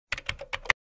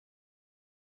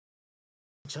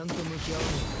Look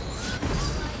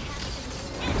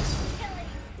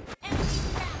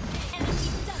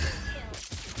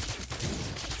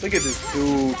at this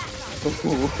dude.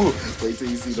 Wait till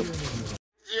you see the.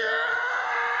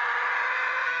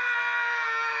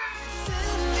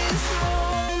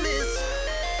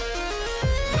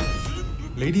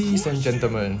 Ladies and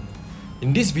gentlemen,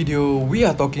 in this video, we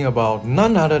are talking about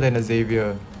none other than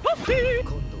Xavier.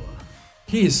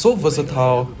 He is so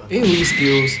versatile, AoE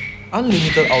skills,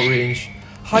 unlimited outrange,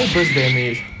 high burst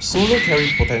damage, solo carry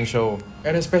potential,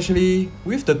 and especially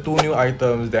with the two new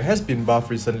items that has been buffed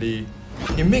recently,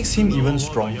 it makes him even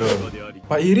stronger.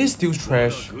 But it is still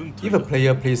trash if a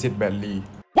player plays it badly.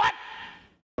 What?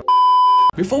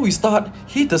 Before we start,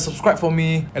 hit the subscribe for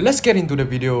me and let's get into the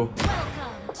video.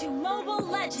 Welcome to Mobile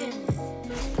Legends.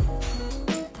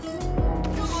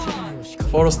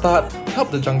 For a start,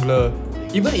 help the jungler,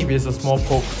 even if it's a small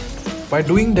poke. By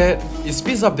doing that, it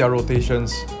speeds up their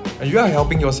rotations, and you are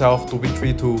helping yourself to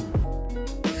victory too.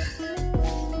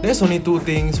 There's only two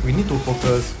things we need to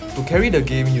focus to carry the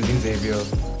game using Xavier.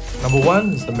 Number 1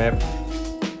 is the map.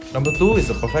 Number 2 is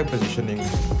the perfect positioning.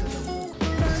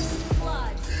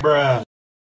 Bruh.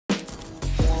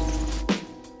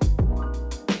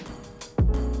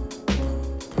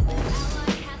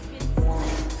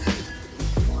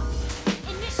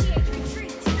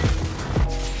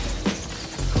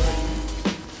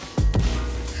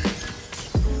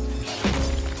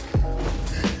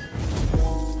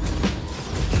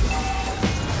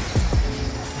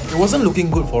 It wasn't looking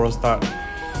good for a start,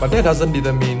 but that doesn't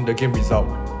determine the game result.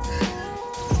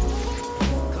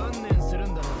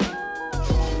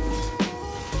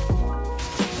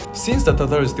 Since the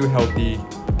turtle is still healthy,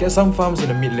 get some farms in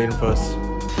the mid lane first.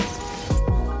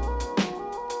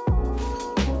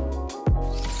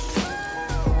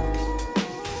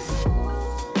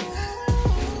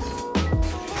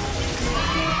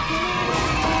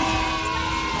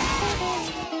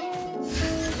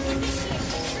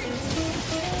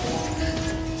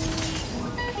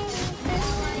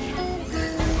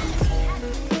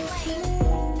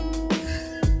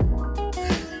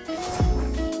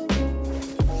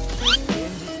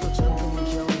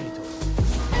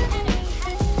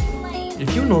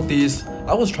 If you notice,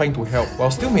 I was trying to help while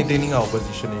still maintaining our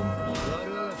positioning.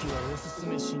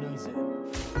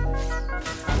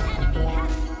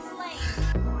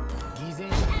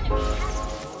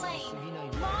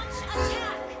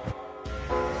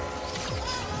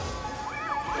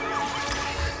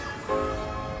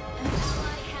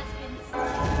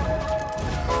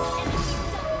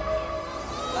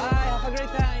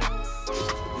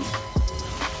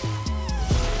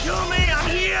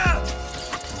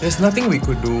 There's nothing we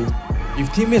could do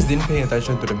if teammates didn't pay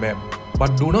attention to the map,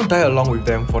 but do not die along with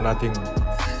them for nothing. The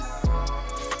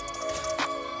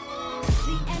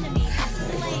enemy has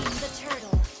slain the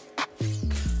turtle.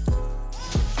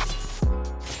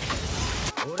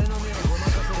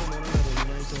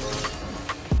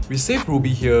 We saved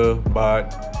Ruby here, but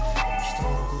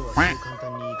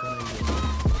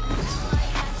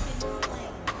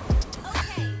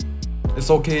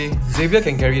it's okay, Xavier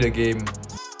can carry the game.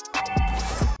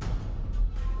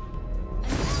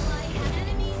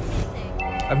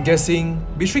 I'm guessing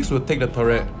Beatrix will take the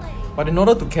turret, but in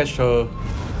order to catch her,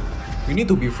 we need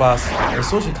to be fast, and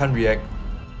so she can't react.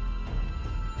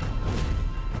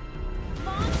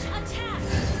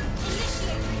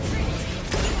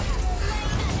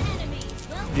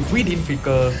 If we didn't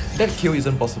flicker, that kill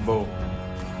isn't possible.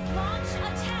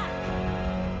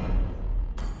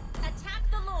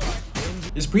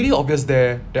 It's pretty obvious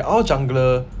there that our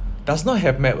jungler does not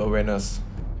have map awareness.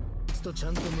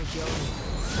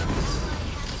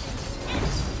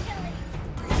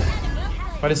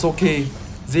 But it's okay,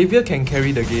 Xavier can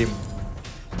carry the game.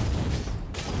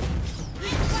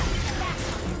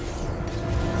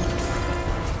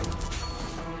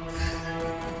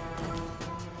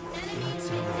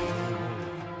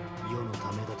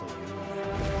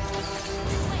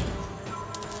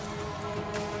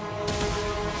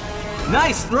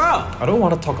 Nice throw! I don't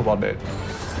want to talk about that.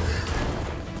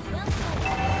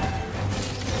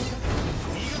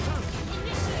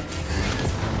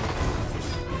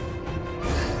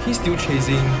 He's still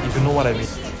chasing, if you know what I mean.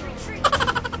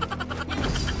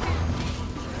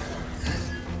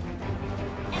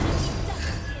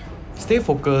 Stay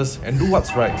focused and do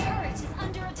what's right.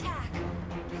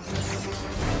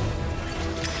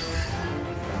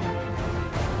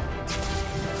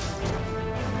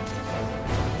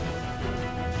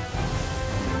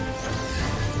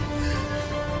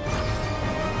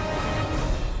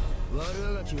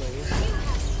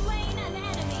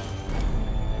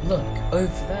 Look, over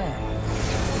there.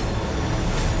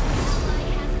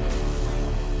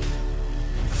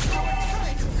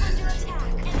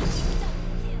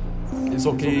 it's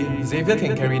okay, Xavier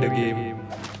can carry the game.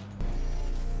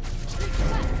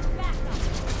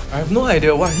 I have no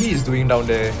idea what he is doing down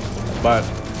there, but...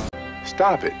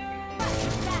 Stop it.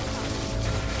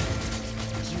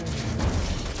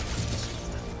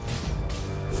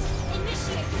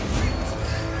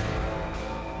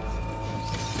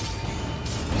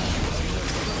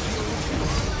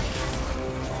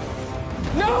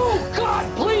 No!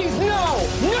 God, please, no!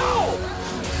 No!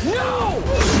 No!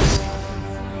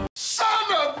 Son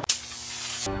of...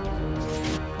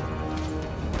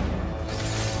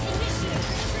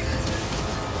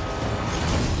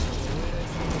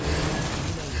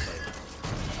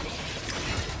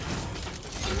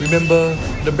 Remember,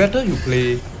 the better you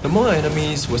play, the more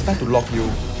enemies will start to lock you,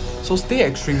 so stay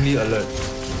extremely alert.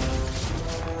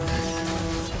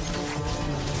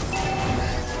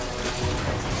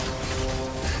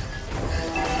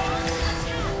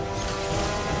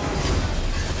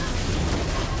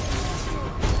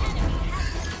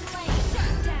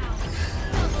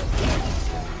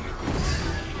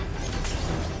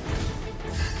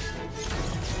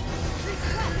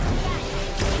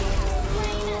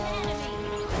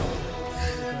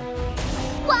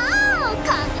 Wow!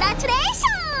 Congratulations!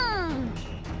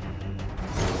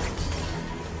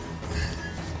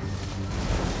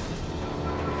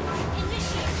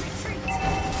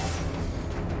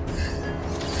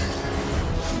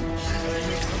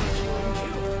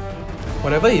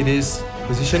 Whatever it is,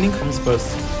 positioning comes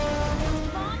first.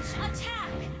 Launch attack!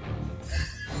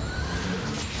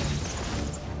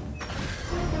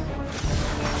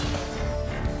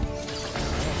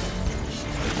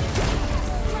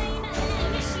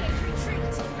 Initiate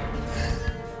retreat!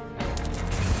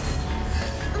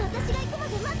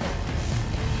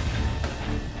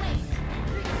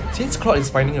 Since Cloud is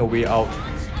finding a way out,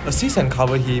 assist and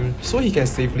cover him so he can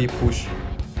safely push.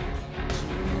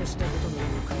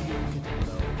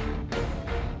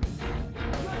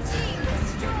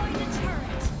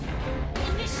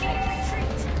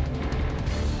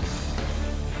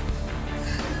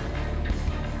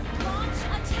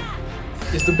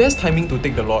 It's the best timing to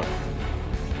take the Lord,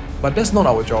 but that's not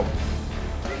our job.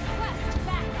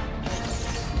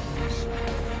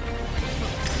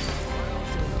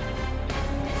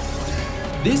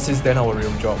 This is then our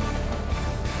real job.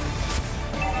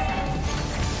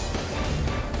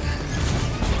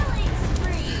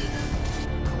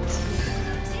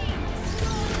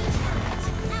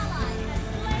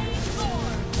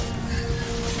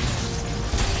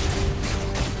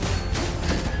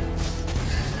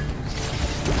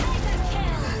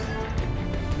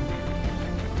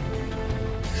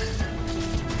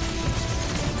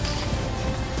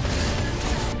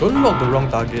 Don't lock the wrong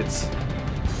targets.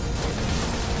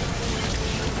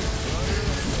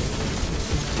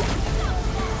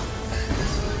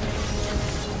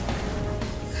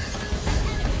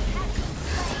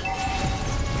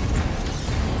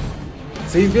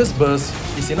 Xavier's burst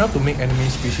is enough to make enemy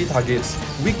squishy targets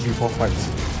weak before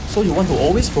fights, so you want to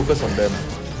always focus on them.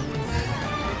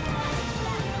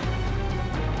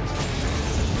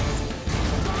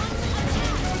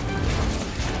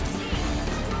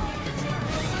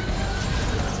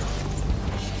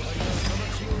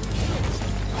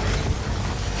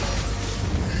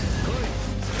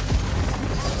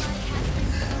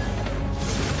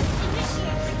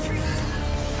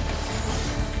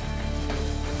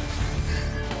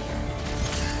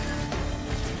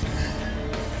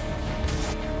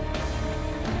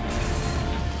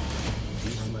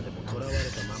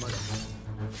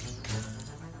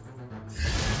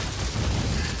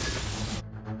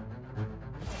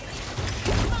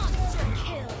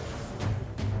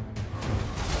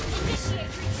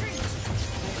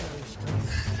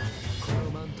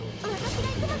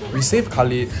 We save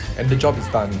Khalid and the job is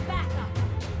done.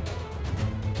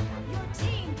 Your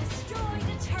team destroyed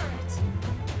a turret.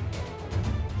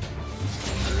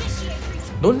 Initiate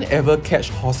retreat. Don't ever catch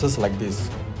horses like this.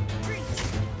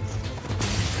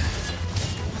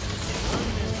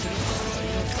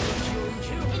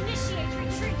 Initiate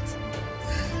retreat.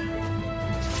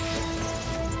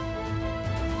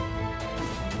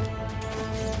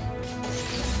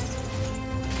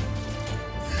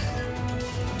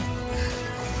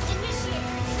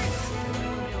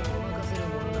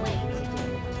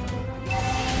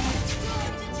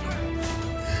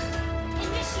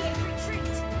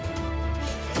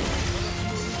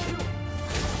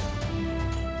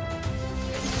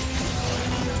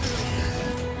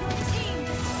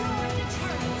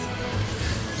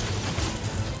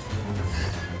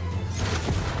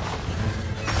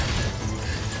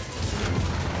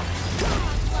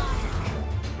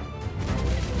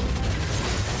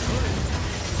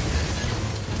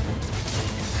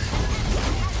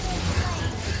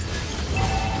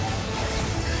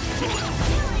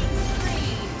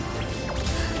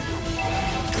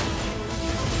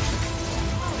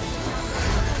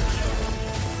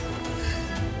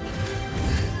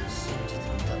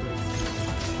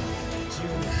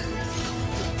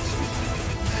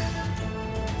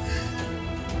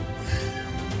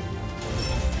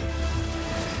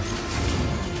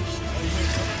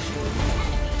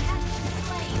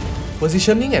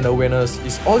 Positioning and awareness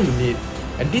is all you need,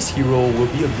 and this hero will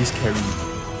be a beast carry.